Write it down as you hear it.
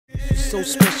so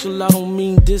special, I don't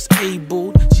mean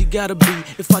disabled. She gotta be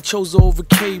if I chose her over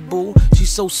cable. She's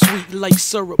so sweet like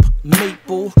syrup,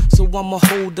 maple. So I'ma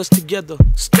hold us together,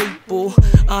 staple.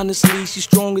 Honestly, she's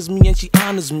strong as me and she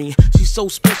honors me. She's so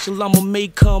special, I'ma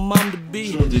make her mom to be.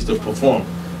 Opportunities to perform.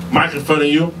 Mic in front of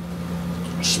you,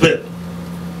 spit.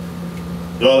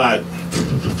 You're like,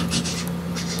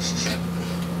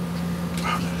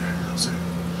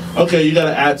 okay, you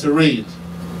gotta add to read.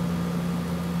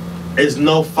 There's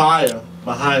no fire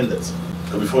behind it.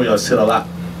 So before y'all sit a lot,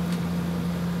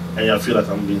 and y'all feel like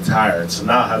I'm being tired. So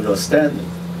now I have y'all standing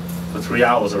for 3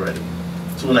 hours already.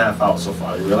 2.5 hours so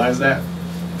far. You realize that?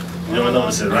 You never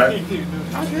notice it, right?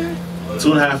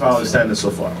 2.5 hours standing so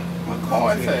far.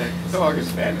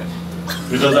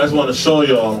 Because I just want to show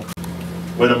y'all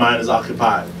where the mind is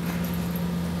occupied.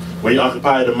 When you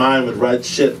occupy the mind with right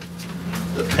shit,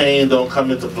 the pain don't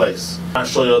come into place. I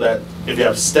show you that if you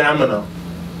have stamina,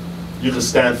 you can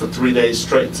stand for 3 days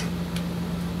straight.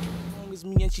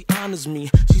 Me and she honors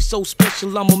me. She's so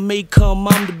special, I'ma make her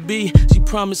mom to be. She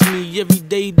promised me every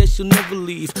day that she'll never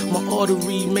leave. My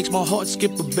artery makes my heart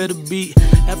skip a better beat.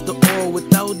 After all,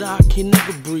 without her, I can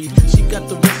never breathe. She got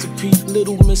the recipe,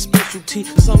 little miss specialty.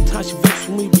 Sometimes she vex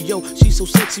with me, but yo, she's so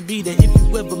sexy, be that if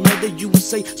you ever met her, you would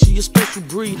say she a special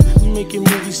breed. We making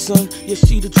movies, son, yeah,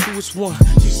 she the truest one.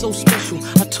 She's so special,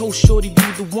 I told Shorty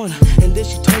you the one. And then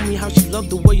she told me how she loved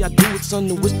the way I do it, son,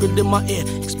 and whispered in my ear,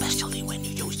 especially when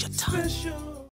you use your tongue.